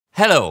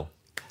Hello!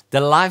 The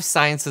life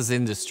sciences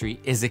industry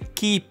is a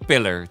key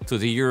pillar to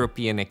the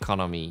European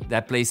economy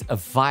that plays a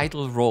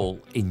vital role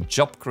in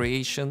job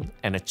creation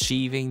and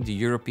achieving the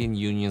European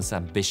Union's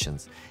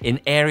ambitions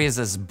in areas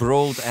as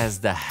broad as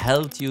the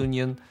health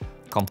union,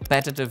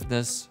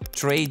 competitiveness,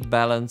 trade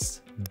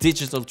balance,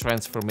 digital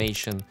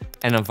transformation,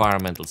 and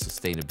environmental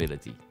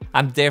sustainability.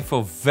 I'm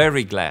therefore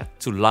very glad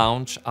to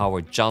launch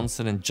our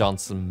Johnson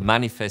Johnson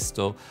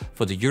Manifesto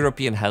for the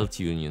European Health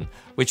Union,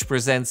 which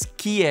presents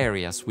key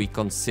areas we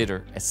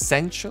consider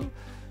essential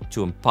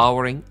to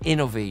empowering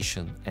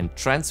innovation and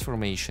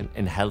transformation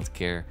in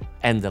healthcare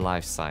and the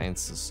life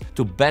sciences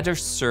to better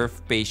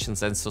serve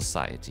patients and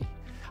society.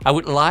 I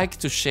would like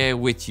to share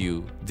with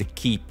you the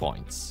key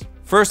points.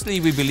 Firstly,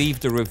 we believe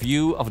the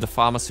review of the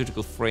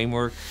pharmaceutical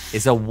framework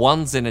is a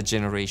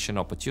once-in-a-generation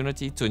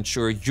opportunity to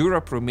ensure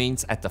Europe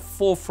remains at the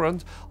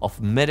forefront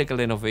of medical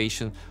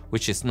innovation,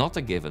 which is not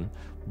a given,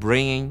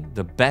 bringing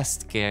the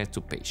best care to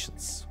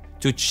patients.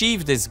 To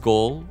achieve this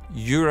goal,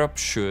 Europe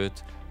should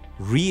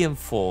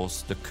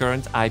reinforce the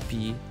current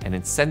IP and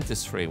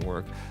incentives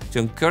framework to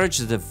encourage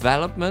the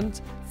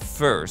development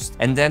first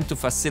and then to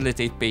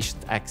facilitate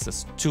patient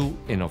access to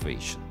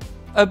innovation.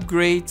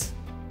 Upgrade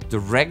the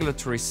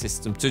regulatory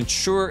system to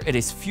ensure it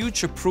is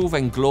future-proof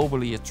and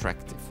globally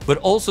attractive, but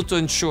also to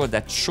ensure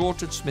that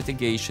shortage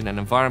mitigation and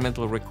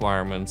environmental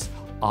requirements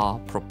are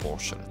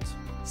proportionate.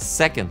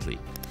 Secondly,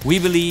 we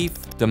believe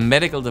the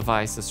Medical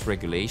Devices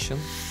Regulation,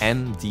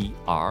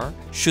 MDR,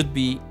 should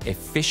be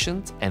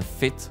efficient and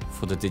fit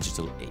for the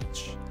digital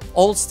age.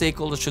 All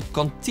stakeholders should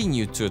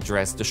continue to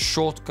address the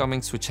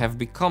shortcomings which have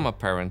become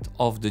apparent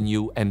of the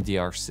new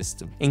MDR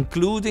system,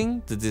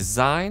 including the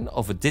design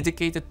of a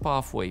dedicated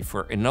pathway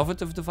for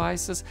innovative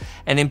devices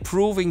and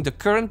improving the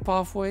current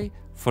pathway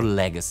for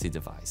legacy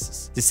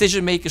devices.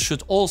 Decision makers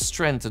should all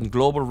strengthen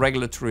global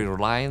regulatory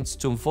reliance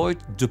to avoid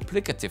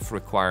duplicative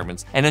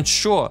requirements and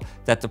ensure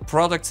that the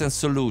products and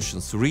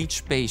solutions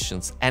reach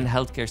patients and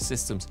healthcare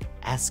systems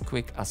as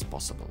quick as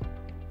possible.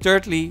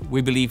 Thirdly,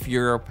 we believe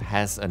Europe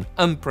has an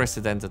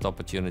unprecedented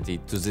opportunity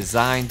to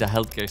design the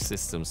healthcare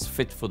systems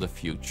fit for the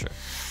future,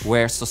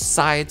 where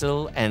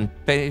societal and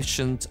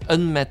patient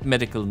unmet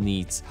medical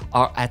needs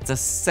are at the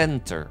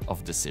center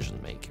of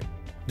decision-making.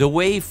 The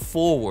way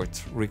forward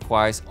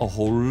requires a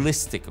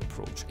holistic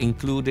approach,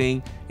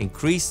 including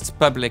increased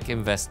public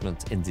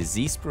investment in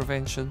disease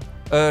prevention,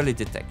 early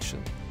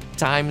detection,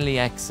 timely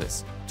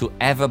access to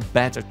ever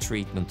better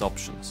treatment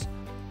options,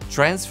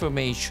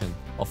 transformation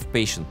of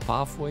patient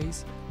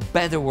pathways,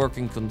 better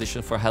working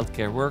conditions for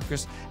healthcare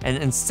workers, and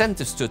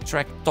incentives to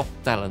attract top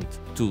talent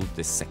to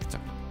this sector.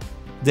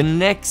 The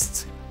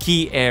next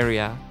key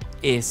area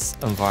is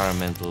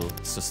environmental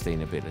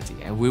sustainability,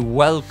 and we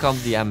welcome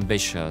the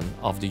ambition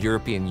of the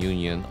European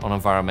Union on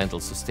environmental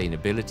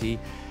sustainability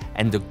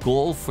and the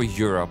goal for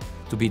Europe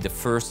to be the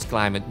first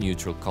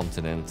climate-neutral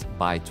continent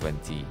by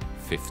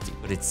 2050.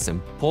 But it's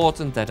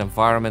important that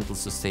environmental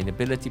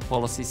sustainability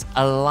policies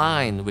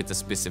align with the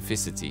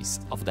specificities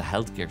of the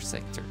healthcare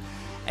sector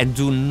and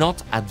do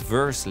not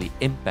adversely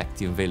impact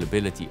the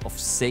availability of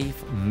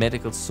safe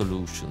medical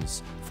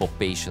solutions for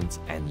patients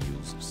and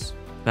users.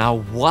 Now,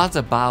 what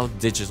about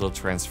digital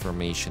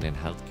transformation in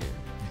healthcare?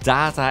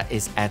 Data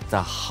is at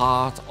the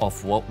heart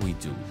of what we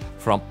do,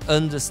 from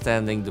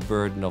understanding the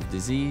burden of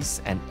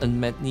disease and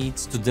unmet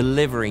needs to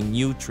delivering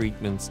new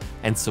treatments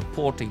and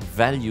supporting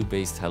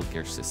value-based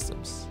healthcare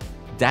systems.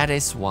 That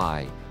is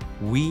why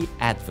we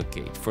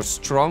advocate for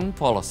strong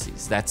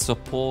policies that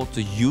support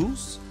the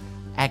use,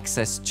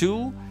 access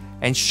to,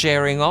 and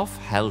sharing of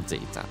health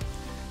data.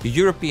 The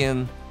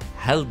European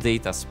health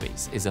data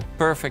space is a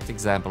perfect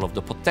example of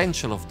the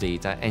potential of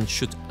data and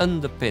should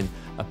underpin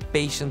a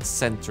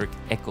patient-centric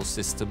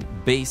ecosystem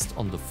based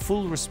on the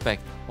full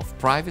respect of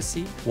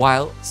privacy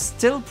while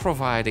still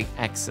providing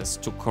access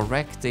to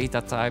correct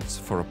data types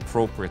for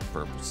appropriate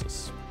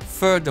purposes.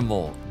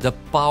 Furthermore, the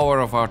power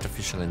of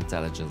artificial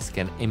intelligence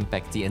can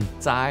impact the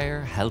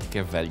entire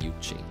healthcare value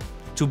chain.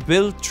 To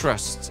build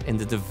trust in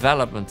the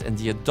development and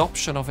the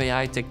adoption of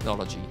AI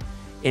technology,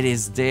 it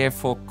is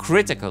therefore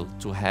critical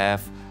to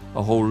have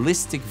a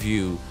holistic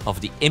view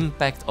of the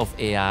impact of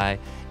AI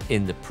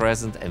in the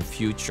present and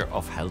future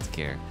of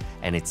healthcare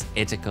and its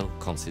ethical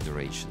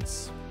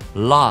considerations.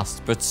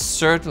 Last but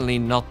certainly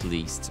not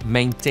least,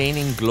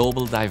 maintaining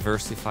global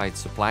diversified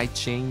supply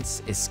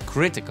chains is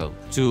critical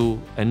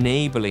to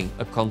enabling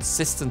a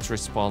consistent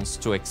response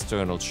to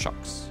external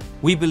shocks.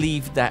 We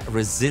believe that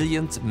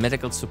resilient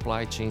medical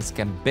supply chains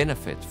can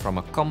benefit from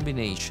a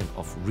combination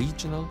of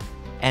regional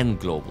and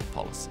global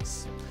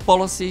policies.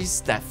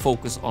 Policies that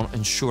focus on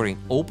ensuring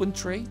open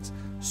trade,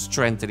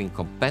 strengthening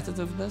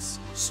competitiveness,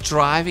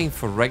 striving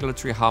for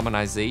regulatory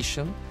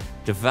harmonization,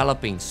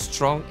 developing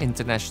strong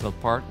international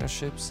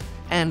partnerships,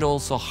 and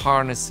also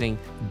harnessing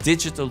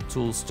digital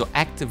tools to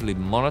actively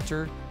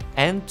monitor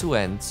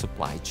end-to-end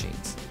supply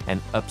chains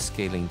and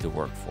upscaling the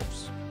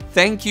workforce.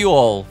 Thank you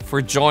all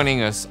for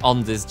joining us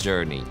on this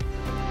journey.